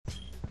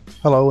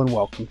Hello and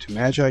welcome to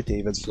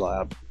MagiDavid's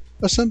Lab,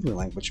 Assembly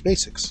Language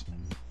Basics.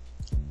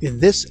 In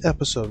this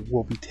episode,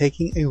 we'll be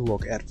taking a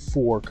look at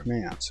 4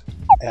 commands: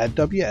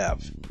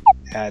 ADDWF,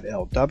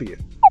 ADDLW,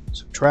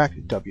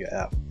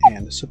 SUBTRACT-WF,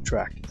 and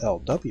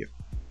SUBTRACT-LW.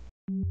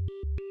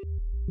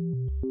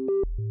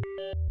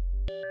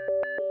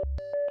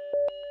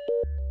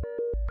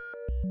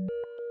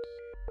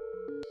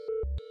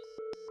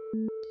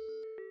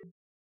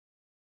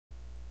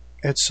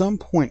 At some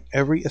point,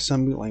 every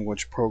assembly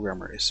language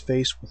programmer is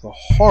faced with the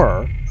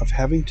horror of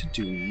having to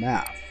do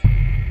math.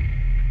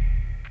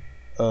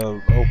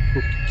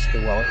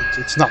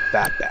 It's not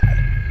that bad.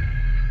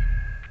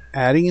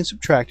 Adding and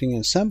subtracting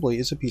in assembly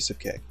is a piece of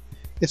cake.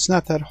 It's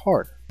not that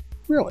hard,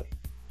 really.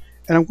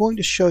 And I'm going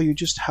to show you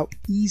just how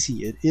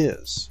easy it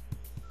is.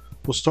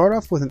 We'll start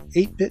off with an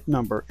 8-bit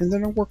number and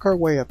then work our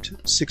way up to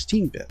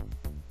 16-bit.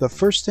 The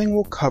first thing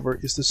we'll cover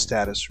is the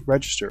status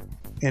register,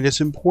 and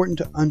it's important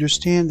to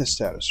understand the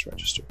status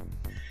register.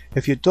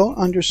 If you don't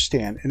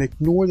understand and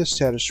ignore the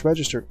status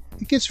register,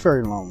 it gets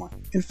very lonely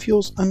and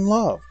feels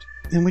unloved,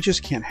 and we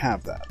just can't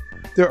have that.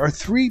 There are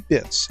 3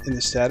 bits in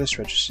the status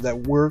register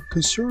that we're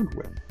concerned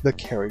with: the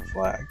carry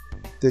flag,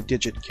 the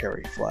digit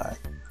carry flag,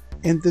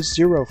 and the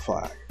 0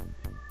 flag.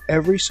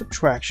 Every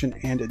subtraction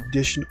and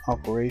addition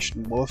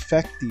operation will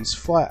affect these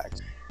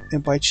flags,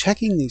 and by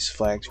checking these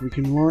flags we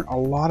can learn a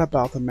lot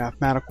about the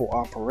mathematical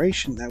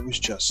operation that was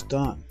just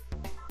done.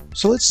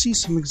 So let's see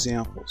some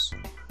examples.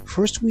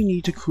 First, we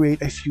need to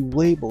create a few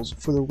labels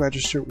for the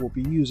register we'll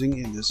be using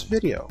in this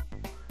video.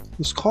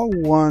 Let's call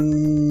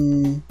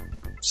one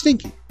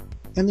Stinky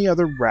and the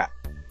other Rat.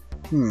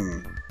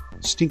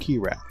 Stinky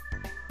Rat.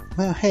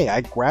 Well, hey,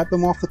 I grabbed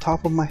them off the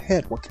top of my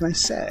head. What can I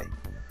say?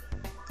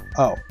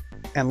 Oh,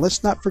 and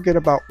let's not forget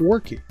about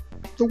Worky,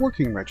 the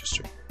working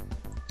register.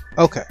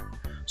 Okay,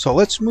 so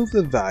let's move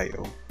the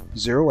value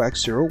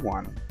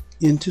 0x01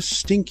 into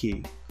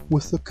Stinky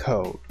with the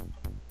code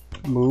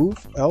move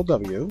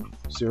LW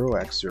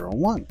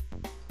 0x01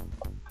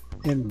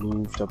 and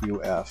move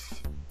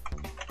WF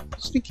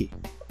Stinky,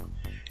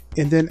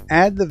 and then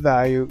add the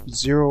value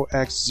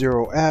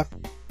 0x0F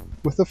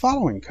with the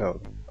following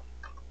code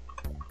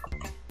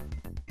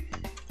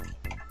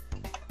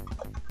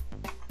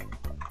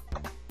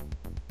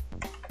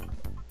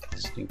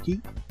Stinky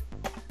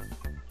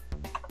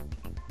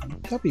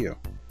W.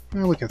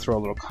 Now we can throw a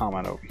little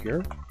comment over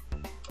here.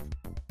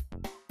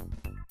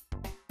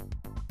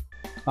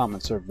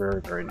 Comments are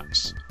very, very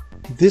nice.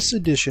 This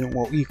addition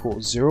will equal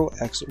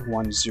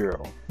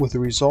 0x10, with the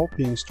result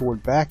being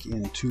stored back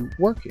into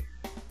working.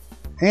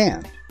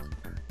 And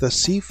the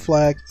C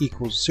flag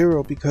equals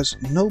 0 because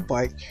no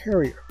byte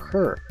carry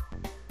occurred.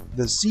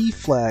 The Z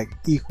flag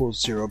equals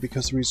 0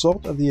 because the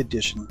result of the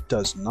addition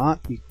does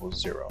not equal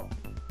 0.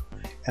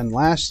 And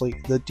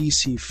lastly, the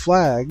DC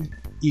flag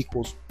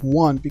equals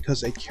 1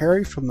 because a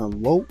carry from the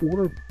low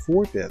order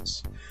 4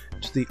 bits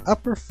to the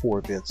upper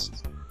 4 bits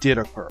did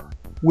occur.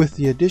 With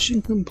the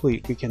addition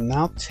complete, we can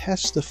now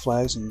test the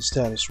flags in the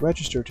status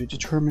register to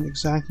determine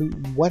exactly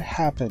what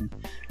happened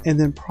and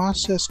then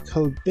process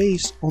code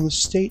based on the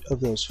state of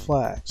those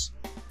flags.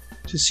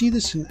 To see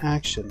this in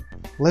action,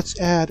 let's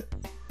add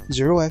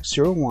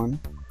 0x01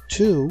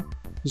 to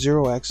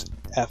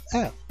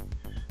 0xFF.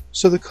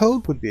 So the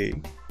code would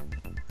be,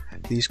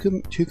 these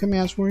 2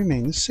 commands will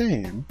remain the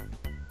same,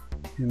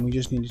 and we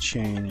just need to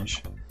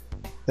change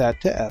that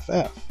to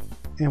FF.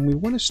 And we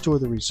want to store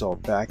the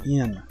result back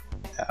in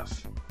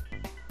F.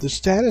 The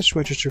status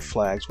register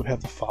flags would have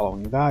the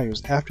following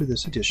values after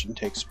this addition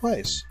takes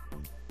place.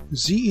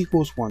 Z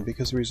equals 1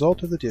 because the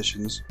result of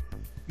additions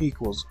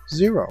equals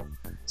 0.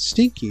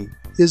 Stinky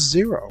is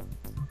 0.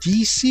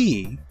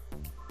 DC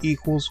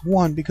equals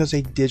 1 because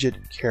a digit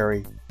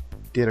carry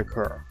did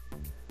occur.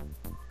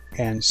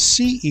 And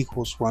C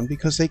equals 1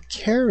 because a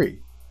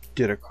carry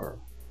did occur.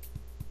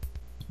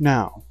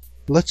 Now,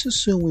 let's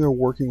assume we are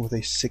working with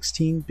a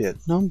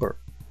 16-bit number.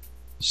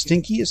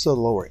 Stinky is the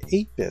lower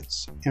 8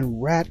 bits,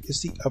 and Rat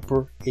is the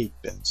upper 8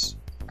 bits.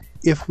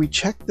 If we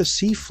check the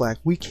C flag,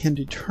 we can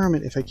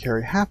determine if a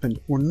carry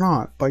happened or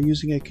not by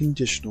using a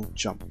conditional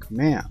jump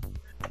command.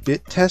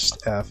 Bit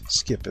test F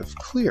skip if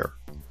clear.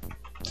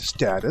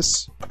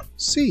 Status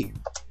C.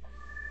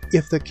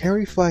 If the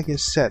carry flag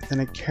is set, then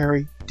a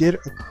carry did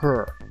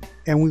occur,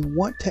 and we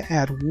want to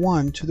add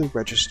 1 to the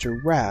register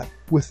Rat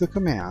with the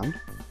command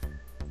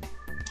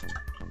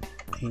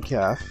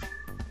incf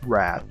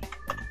rat,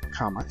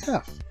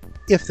 F.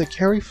 If the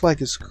carry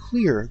flag is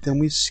clear, then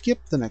we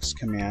skip the next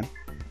command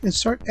and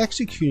start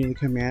executing the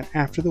command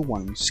after the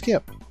one we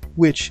skipped,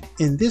 which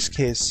in this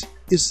case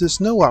is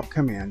this no-op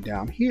command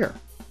down here.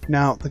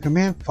 Now, the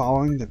command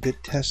following the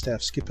bit test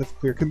F skip if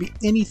clear can be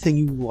anything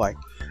you like,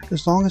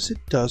 as long as it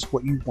does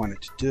what you want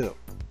it to do.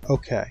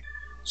 Okay,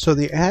 so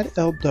the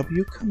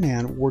ADDLW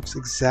command works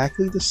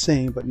exactly the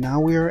same, but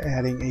now we are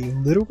adding a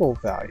literal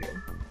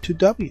value to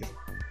W.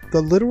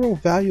 The literal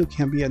value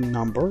can be a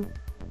number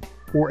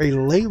or a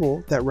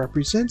label that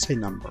represents a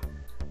number,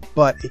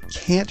 but it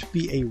can't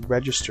be a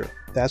register.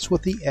 That's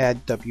what the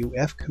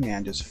ADDWF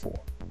command is for.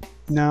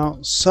 Now,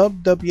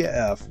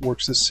 SUBWF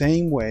works the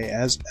same way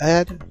as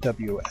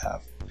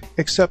ADDWF,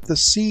 except the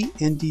C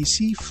and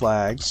DC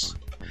flags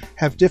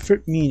have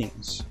different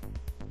meanings.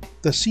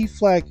 The C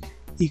flag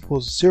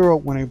equals 0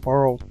 when a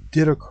borrow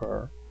did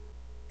occur,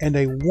 and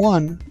a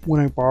 1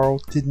 when a borrow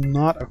did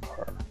not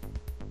occur.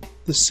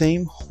 The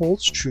same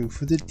holds true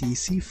for the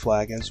DC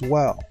flag as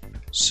well.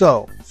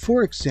 So,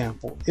 for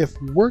example, if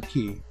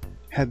Worky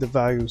had the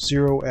value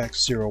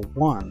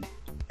 0x01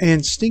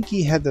 and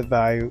Stinky had the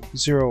value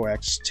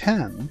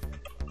 0x10,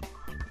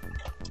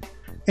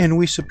 and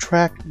we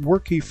subtract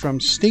Worky from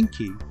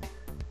Stinky,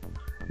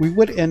 we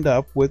would end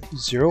up with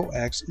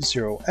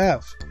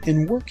 0x0f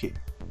in Worky.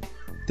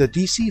 The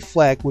DC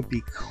flag would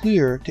be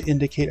clear to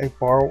indicate a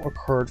borrow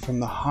occurred from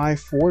the high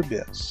 4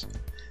 bits,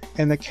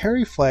 and the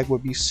carry flag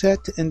would be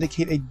set to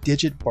indicate a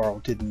digit borrow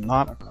did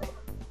not occur.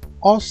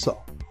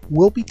 Also,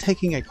 we'll be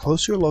taking a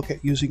closer look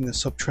at using the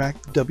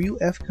subtract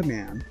WF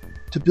command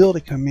to build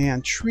a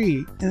command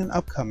tree in an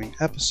upcoming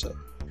episode.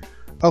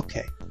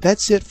 Okay,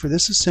 that's it for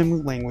this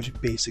assembly language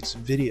basics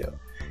video.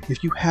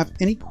 If you have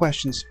any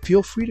questions,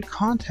 feel free to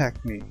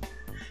contact me.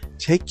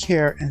 Take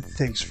care and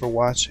thanks for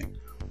watching.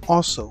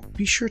 Also,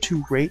 be sure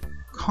to rate,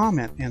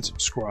 comment, and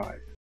subscribe.